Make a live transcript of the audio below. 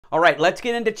All right, let's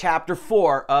get into chapter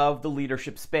 4 of the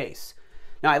leadership space.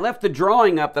 Now, I left the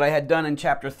drawing up that I had done in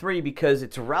chapter 3 because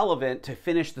it's relevant to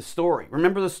finish the story.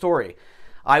 Remember the story.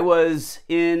 I was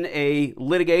in a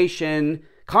litigation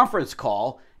conference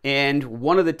call, and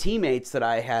one of the teammates that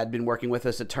I had been working with,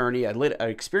 this attorney, an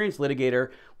experienced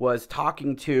litigator, was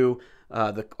talking to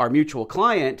our mutual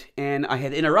client, and I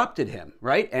had interrupted him,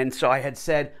 right? And so I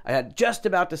had just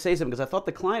about to say something because I thought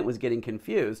the client was getting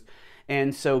confused.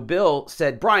 And so Bill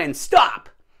said, "Brian, stop."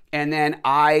 And then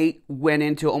I went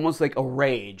into almost like a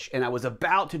rage, and I was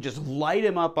about to just light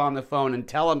him up on the phone and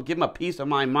give him a piece of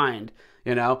my mind,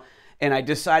 you know? And I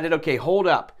decided, okay, hold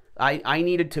up. I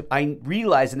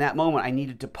realized in that moment I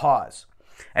needed to pause.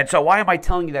 And so why am I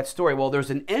telling you that story? Well,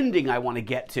 there's an ending I want to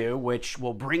get to, which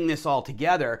will bring this all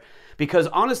together. Because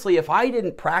honestly, if I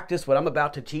didn't practice what I'm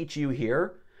about to teach you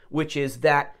here, which is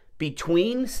that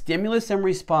between stimulus and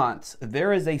response,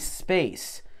 there is a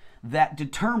space that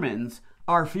determines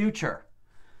our future.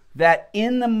 That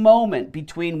in the moment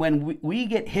between when we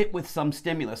get hit with some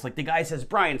stimulus, like the guy says,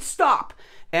 "Brian, stop,"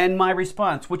 and my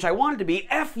response, which I wanted to be,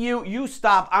 "F you, you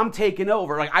stop, I'm taking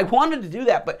over." Like I wanted to do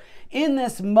that, but in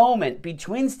this moment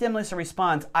between stimulus and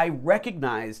response, I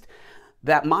recognized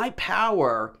that my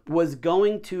power was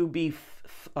going to be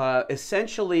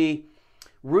essentially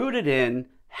rooted in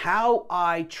how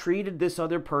I treated this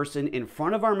other person in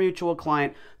front of our mutual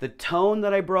client, the tone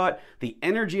that I brought, the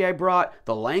energy I brought,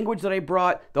 the language that I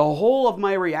brought, the whole of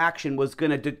my reaction was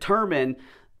going to determine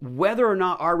whether or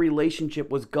not our relationship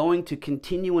was going to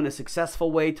continue in a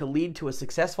successful way to lead to a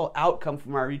successful outcome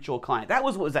from our mutual client. That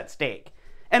was what was at stake.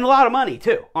 And a lot of money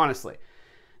too, honestly.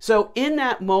 So in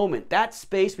that moment, that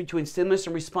space between stimulus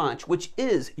and response, which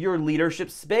is your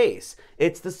leadership space,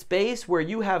 it's the space where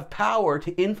you have power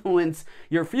to influence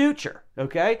your future,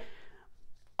 okay?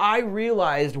 I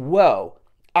realized, whoa,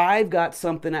 I've got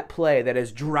something at play that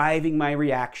is driving my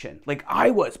reaction. Like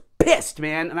I was pissed,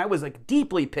 man, and I was like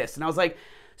deeply pissed. And I was like,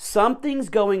 something's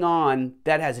going on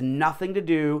that has nothing to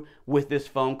do with this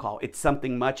phone call. It's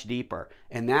something much deeper.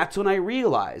 And that's when I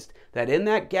realized that in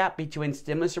that gap between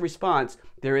stimulus and response,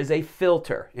 there is a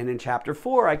filter. And in chapter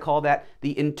 4, I call that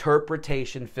the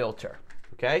interpretation filter.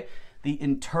 Okay? The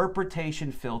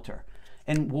interpretation filter.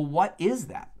 And well, what is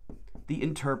that? The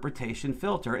interpretation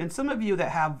filter. And some of you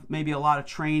that have maybe a lot of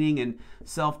training and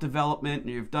self-development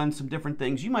and you've done some different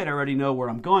things, you might already know where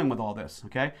I'm going with all this,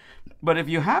 okay? But if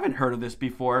you haven't heard of this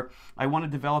before, I want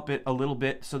to develop it a little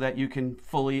bit so that you can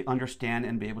fully understand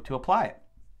and be able to apply it.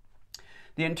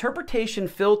 The interpretation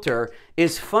filter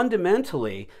is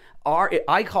fundamentally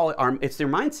I call it it's their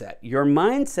mindset. Your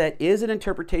mindset is an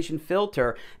interpretation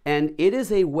filter, and it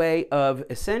is a way of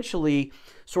essentially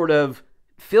sort of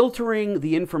filtering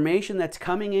the information that's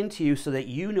coming into you so that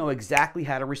you know exactly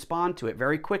how to respond to it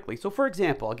very quickly. So for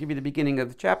example, I'll give you the beginning of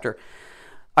the chapter.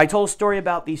 I told a story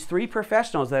about these 3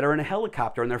 professionals that are in a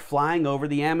helicopter and they're flying over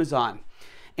the Amazon.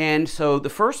 And so the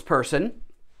first person,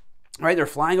 right, they're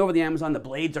flying over the Amazon, the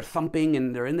blades are thumping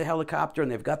and they're in the helicopter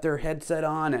and they've got their headset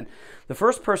on. And the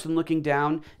first person looking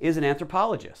down is an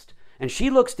anthropologist. And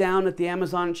she looks down at the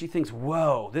Amazon and she thinks,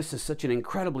 whoa, this is such an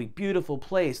incredibly beautiful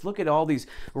place. Look at all these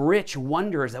rich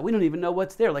wonders that we don't even know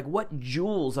what's there. Like what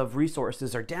jewels of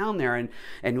resources are down there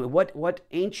and what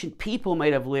ancient people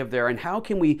might have lived there and how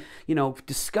can we,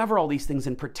 discover all these things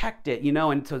and protect it,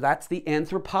 And so that's the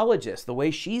anthropologist. The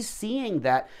way she's seeing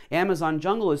that Amazon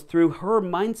jungle is through her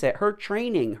mindset, her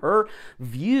training, her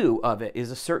view of it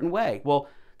is a certain way. Well,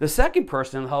 the second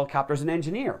person in the helicopter is an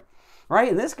engineer. Right?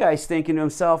 And this guy's thinking to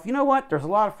himself, you know what? There's a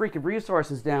lot of freaking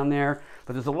resources down there,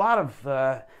 but there's a lot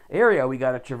of area we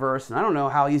got to traverse, and I don't know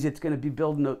how easy it's going to be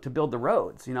to build the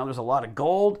roads. There's a lot of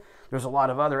gold, there's a lot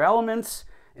of other elements,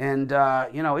 and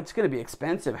it's going to be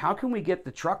expensive. How can we get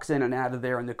the trucks in and out of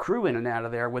there and the crew in and out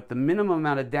of there with the minimum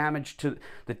amount of damage to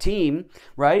the team,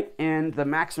 right? And the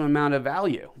maximum amount of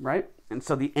value, right? And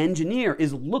so the engineer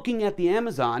is looking at the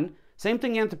Amazon. Same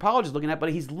thing the anthropologist is looking at, but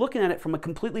he's looking at it from a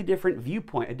completely different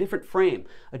viewpoint, a different frame,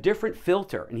 a different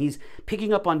filter, and he's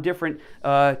picking up on different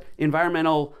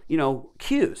environmental,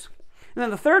 cues. And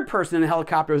then the third person in the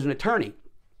helicopter is an attorney,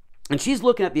 and she's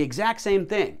looking at the exact same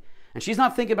thing. And she's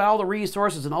not thinking about all the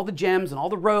resources and all the gems and all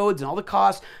the roads and all the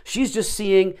costs. She's just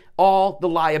seeing all the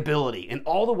liability and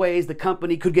all the ways the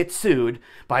company could get sued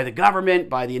by the government,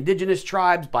 by the indigenous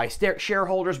tribes, by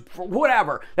shareholders,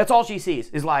 whatever. That's all she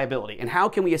sees is liability. And how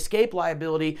can we escape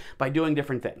liability by doing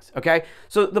different things, okay?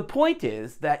 So the point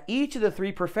is that each of the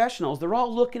 3 professionals, they're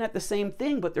all looking at the same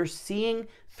thing, but they're seeing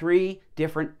 3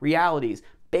 different realities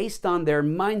based on their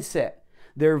mindset,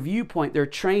 their viewpoint, their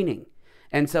training.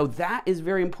 And so that is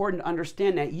very important to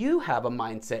understand, that you have a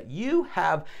mindset. You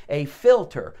have a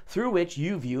filter through which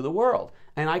you view the world.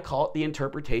 And I call it the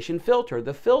interpretation filter.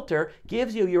 The filter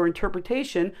gives you your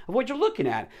interpretation of what you're looking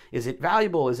at. Is it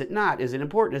valuable? Is it not? Is it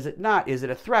important? Is it not? Is it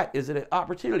a threat? Is it an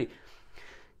opportunity?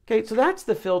 Okay, so that's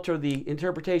the filter, the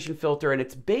interpretation filter, and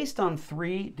it's based on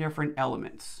 3 different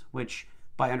elements, which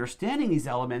by understanding these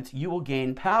elements, you will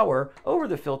gain power over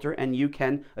the filter and you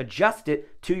can adjust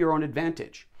it to your own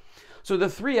advantage. So the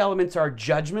 3 elements are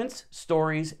judgments,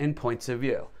 stories, and points of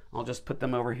view. I'll just put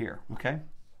them over here, okay?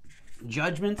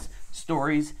 Judgments,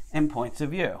 stories, and points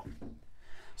of view.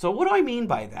 So what do I mean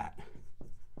by that?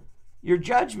 Your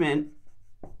judgment,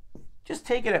 just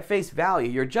take it at face value.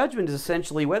 Your judgment is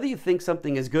essentially whether you think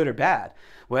something is good or bad,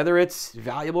 whether it's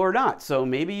valuable or not. So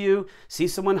maybe you see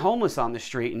someone homeless on the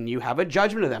street and you have a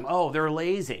judgment of them. Oh, they're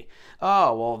lazy.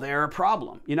 Oh, well, they're a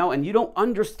problem, and you don't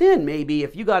understand. Maybe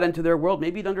if you got into their world,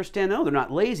 maybe you'd understand, no, they're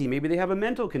not lazy. Maybe they have a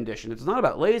mental condition. It's not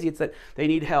about lazy. It's that they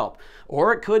need help.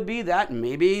 Or it could be that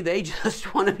maybe they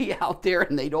just want to be out there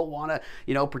and they don't want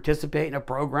to, participate in a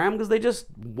program because they just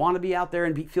want to be out there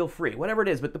and feel free, whatever it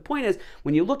is. But the point is,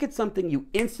 when you look at something, you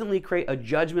instantly create a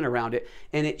judgment around it,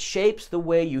 and it shapes the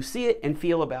way you see it and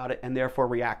feel about it and therefore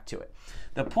react to it.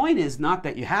 The point is not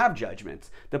that you have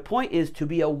judgments. The point is to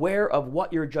be aware of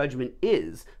what your judgment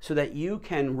is so that you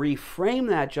can reframe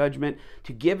that judgment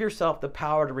to give yourself the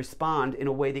power to respond in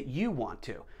a way that you want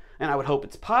to. And I would hope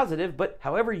it's positive, but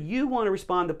however you want to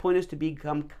respond, the point is to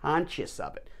become conscious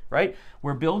of it, right?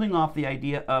 We're building off the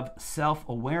idea of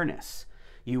self-awareness.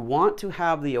 You want to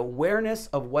have the awareness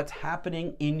of what's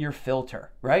happening in your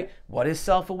filter, right? What is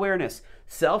self-awareness?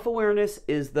 Self-awareness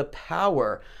is the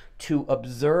power to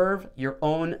observe your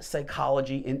own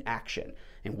psychology in action.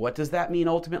 And what does that mean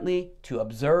ultimately? To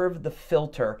observe the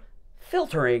filter,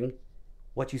 filtering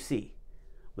what you see,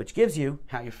 which gives you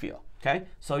how you feel, okay?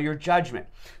 So your judgment.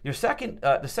 The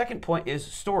second point is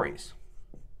stories.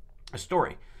 A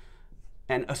story.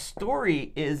 And a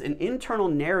story is an internal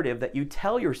narrative that you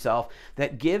tell yourself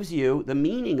that gives you the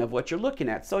meaning of what you're looking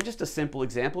at. So just a simple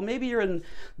example, maybe you're in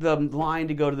the line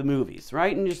to go to the movies,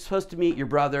 right? And you're supposed to meet your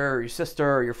brother or your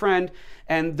sister or your friend,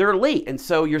 and they're late. And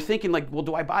so you're thinking like, well,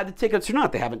 do I buy the tickets or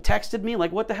not? They haven't texted me.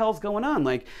 Like, what the hell's going on?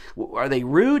 Like, are they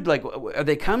rude? Like, are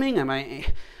they coming?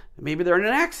 Maybe they're in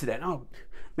an accident. Oh,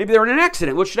 maybe they're in an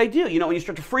accident. What should I do? When you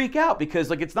start to freak out because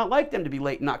like it's not like them to be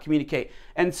late and not communicate.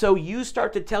 And so you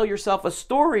start to tell yourself a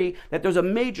story that there's a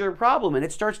major problem, and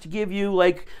it starts to give you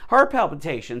like heart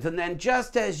palpitations. And then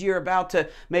just as you're about to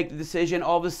make the decision,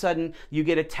 all of a sudden you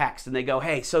get a text and they go,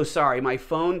 hey, so sorry, my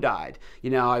phone died.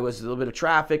 I was a little bit of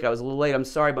traffic. I was a little late. I'm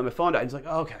sorry, but my phone died. It's like,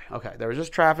 okay. There was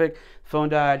just traffic. Phone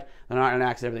died. They're not in an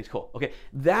accident. Everything's cool. Okay.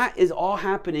 That is all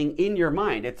happening in your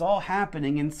mind. It's all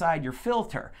happening inside your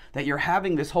filter, that you're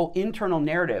having this whole internal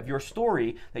narrative, your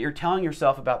story that you're telling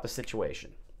yourself about the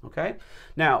situation. Okay.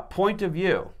 Now, point of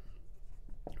view.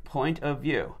 Point of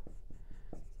view.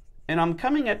 And I'm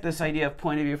coming at this idea of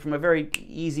point of view from a very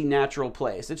easy, natural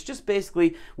place. It's just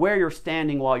basically where you're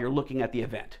standing while you're looking at the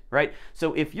event, right?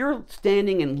 So if you're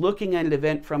standing and looking at an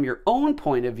event from your own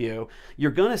point of view,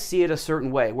 you're going to see it a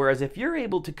certain way. Whereas if you're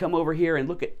able to come over here and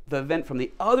look at the event from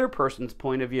the other person's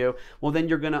point of view, well, then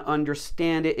you're going to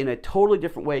understand it in a totally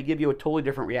different way, give you a totally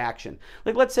different reaction.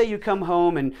 Like, let's say you come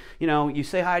home and, you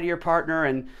say hi to your partner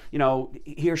and,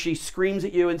 he or she screams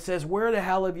at you and says, where the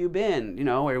hell have you been?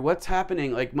 Or what's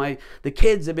happening? Like, the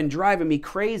kids have been driving me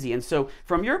crazy. And so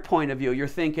from your point of view, you're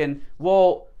thinking,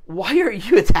 well, why are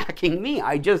you attacking me?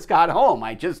 I just got home.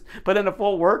 I just put in a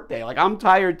full work day. Like, I'm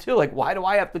tired too. Like, why do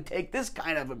I have to take this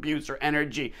kind of abuse or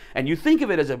energy? And you think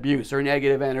of it as abuse or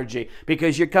negative energy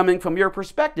because you're coming from your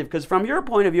perspective. Because from your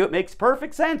point of view, it makes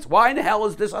perfect sense. Why in the hell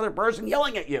is this other person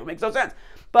yelling at you? It makes no sense.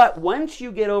 But once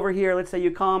you get over here, let's say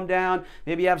you calm down,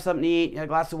 maybe you have something to eat, a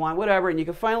glass of wine, whatever, and you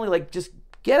can finally just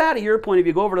get out of your point of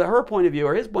view, go over to her point of view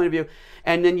or his point of view,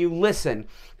 and then you listen,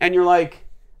 and you're like,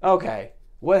 okay,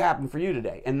 what happened for you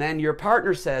today? And then your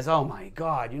partner says, oh my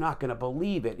God, you're not going to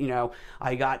believe it.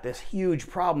 I got this huge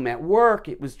problem at work.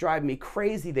 It was driving me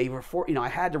crazy. They were, I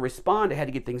had to respond. I had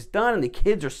to get things done, and the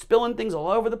kids are spilling things all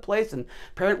over the place. And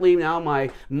apparently now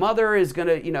my mother is going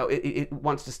to, it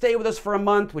wants to stay with us for a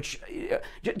month, which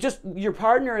just your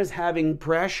partner is having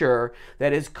pressure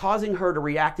that is causing her to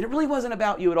react. And it really wasn't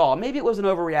about you at all. Maybe it was an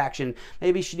overreaction.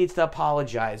 Maybe she needs to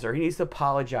apologize or he needs to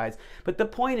apologize. But the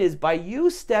point is, by you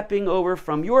stepping over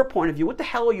from your point of view, what the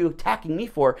hell are you attacking me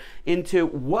for, into,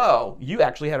 whoa, you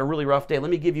actually had a really rough day. Let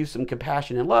me give you some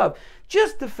compassion and love.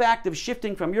 Just the fact of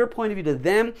shifting from your point of view to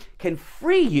them can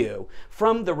free you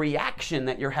from the reaction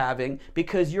that you're having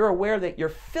because you're aware that your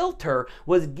filter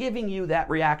was giving you that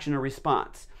reaction or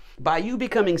response. By you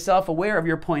becoming self-aware of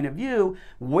your point of view,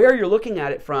 where you're looking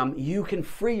at it from, you can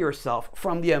free yourself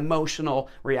from the emotional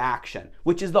reaction,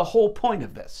 which is the whole point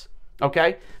of this.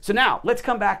 Okay? So now, let's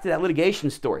come back to that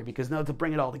litigation story, because now to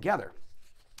bring it all together.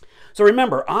 So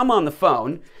remember, I'm on the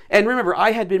phone, and remember,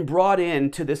 I had been brought in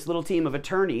to this little team of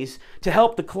attorneys to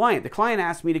help the client. The client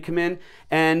asked me to come in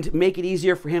and make it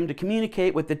easier for him to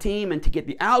communicate with the team and to get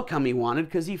the outcome he wanted,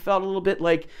 because he felt a little bit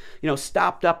like,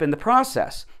 stopped up in the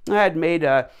process. I'd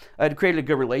created a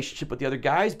good relationship with the other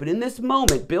guys, but in this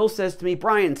moment, Bill says to me,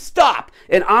 "Brian, stop!"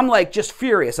 And I'm like just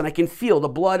furious, and I can feel the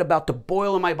blood about to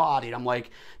boil in my body. And I'm like,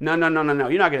 no, you're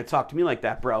not going to talk to me like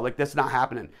that, bro. Like, that's not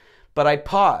happening. But I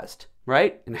paused.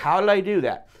 Right? And how did I do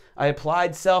that? I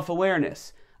applied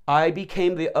self-awareness. I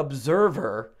became the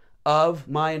observer of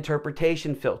my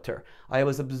interpretation filter. I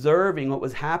was observing what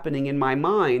was happening in my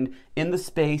mind in the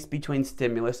space between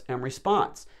stimulus and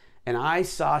response. And I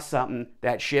saw something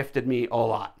that shifted me a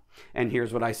lot. And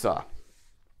here's what I saw.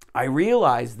 I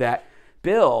realized that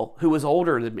Bill, who was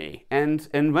older than me and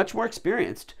much more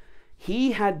experienced,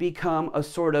 he had become a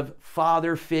sort of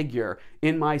father figure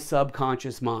in my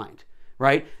subconscious mind.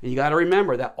 Right? And you got to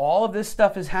remember that all of this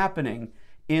stuff is happening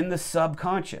in the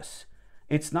subconscious.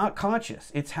 It's not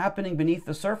conscious. It's happening beneath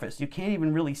the surface. You can't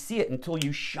even really see it until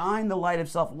you shine the light of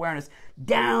self-awareness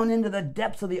down into the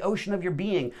depths of the ocean of your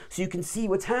being so you can see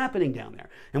what's happening down there.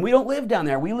 And we don't live down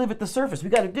there. We live at the surface. We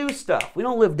got to do stuff. We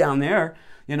don't live down there.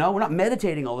 We're not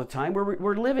meditating all the time.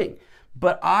 We're living.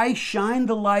 But I shine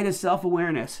the light of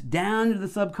self-awareness down into the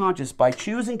subconscious by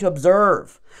choosing to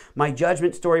observe my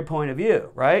judgment story point of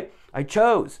view, right? I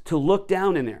chose to look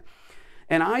down in there.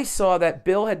 And I saw that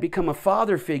Bill had become a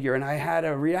father figure, and I had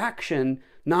a reaction,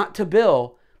 not to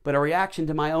Bill, but a reaction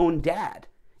to my own dad.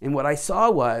 And what I saw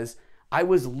was, I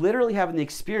was literally having the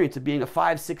experience of being a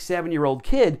 5, 6, 7-year-old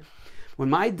kid.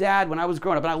 When I was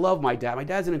growing up, and I love my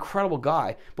dad's an incredible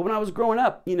guy, but when I was growing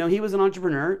up, he was an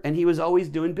entrepreneur and he was always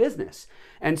doing business.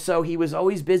 And so he was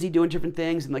always busy doing different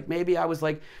things. And like maybe I was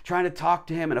like trying to talk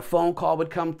to him and a phone call would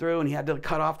come through and he had to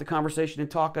cut off the conversation and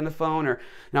talk on the phone, and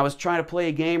I was trying to play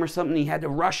a game or something. And he had to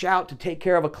rush out to take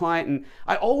care of a client. And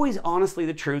I always, honestly,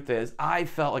 the truth is, I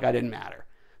felt like I didn't matter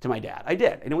to my dad. I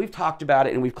did. And we've talked about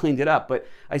it and we've cleaned it up, but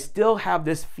I still have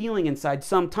this feeling inside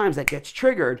sometimes that gets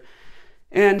triggered.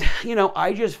 And,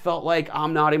 I just felt like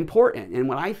I'm not important. And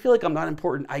when I feel like I'm not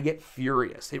important, I get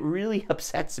furious. It really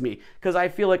upsets me because I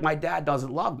feel like my dad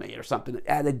doesn't love me or something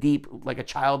at a deep, like a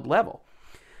child level.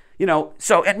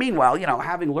 And meanwhile,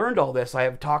 having learned all this, I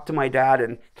have talked to my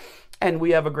dad and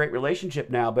we have a great relationship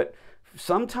now, but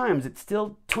sometimes it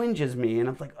still twinges me and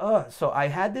I'm like, oh. So I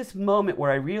had this moment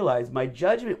where I realized my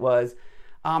judgment was,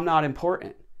 I'm not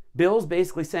important. Bill's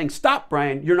basically saying, stop,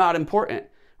 Brian, you're not important.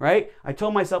 Right? I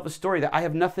told myself a story that I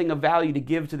have nothing of value to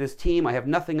give to this team. I have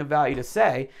nothing of value to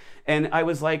say. And I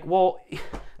was like, well,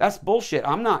 that's bullshit.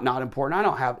 I'm not important. I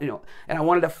don't have, and I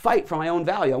wanted to fight for my own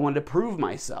value. I wanted to prove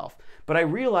myself. But I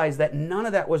realized that none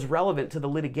of that was relevant to the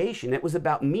litigation. It was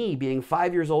about me being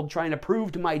 5 years old trying to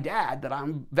prove to my dad that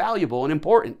I'm valuable and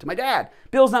important to my dad.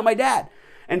 Bill's not my dad.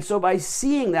 And so by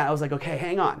seeing that, I was like, okay,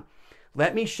 hang on.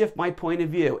 Let me shift my point of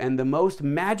view. And the most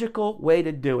magical way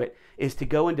to do it is to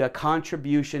go into a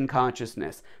contribution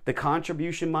consciousness, the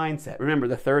contribution mindset. Remember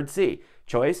the 3rd C,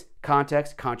 choice,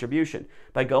 context, contribution.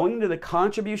 By going into the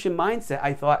contribution mindset,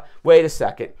 I thought, wait a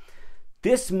second.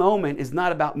 This moment is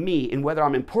not about me and whether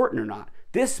I'm important or not.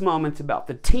 This moment's about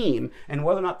the team and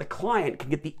whether or not the client can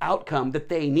get the outcome that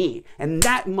they need. And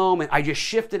that moment, I just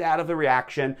shifted out of the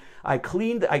reaction. I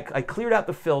cleared out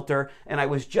the filter, and I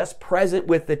was just present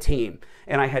with the team.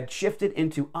 And I had shifted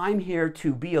into, I'm here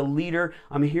to be a leader.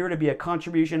 I'm here to be a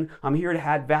contribution. I'm here to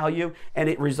add value. And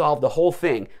it resolved the whole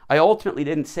thing. I ultimately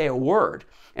didn't say a word.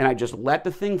 And I just let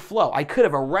the thing flow. I could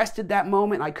have arrested that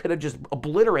moment. I could have just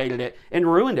obliterated it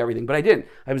and ruined everything, but I didn't.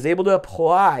 I was able to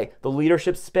apply the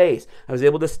leadership space. I was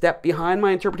able to step behind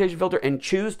my interpretation filter and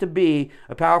choose to be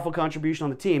a powerful contribution on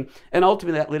the team. And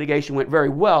ultimately, that litigation went very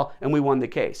well, and we won the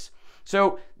case.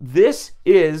 So this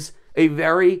is a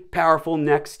very powerful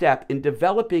next step in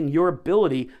developing your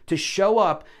ability to show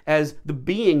up as the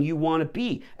being you want to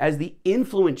be, as the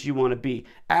influence you want to be,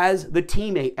 as the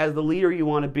teammate, as the leader you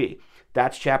want to be.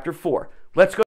 That's chapter 4. Let's go.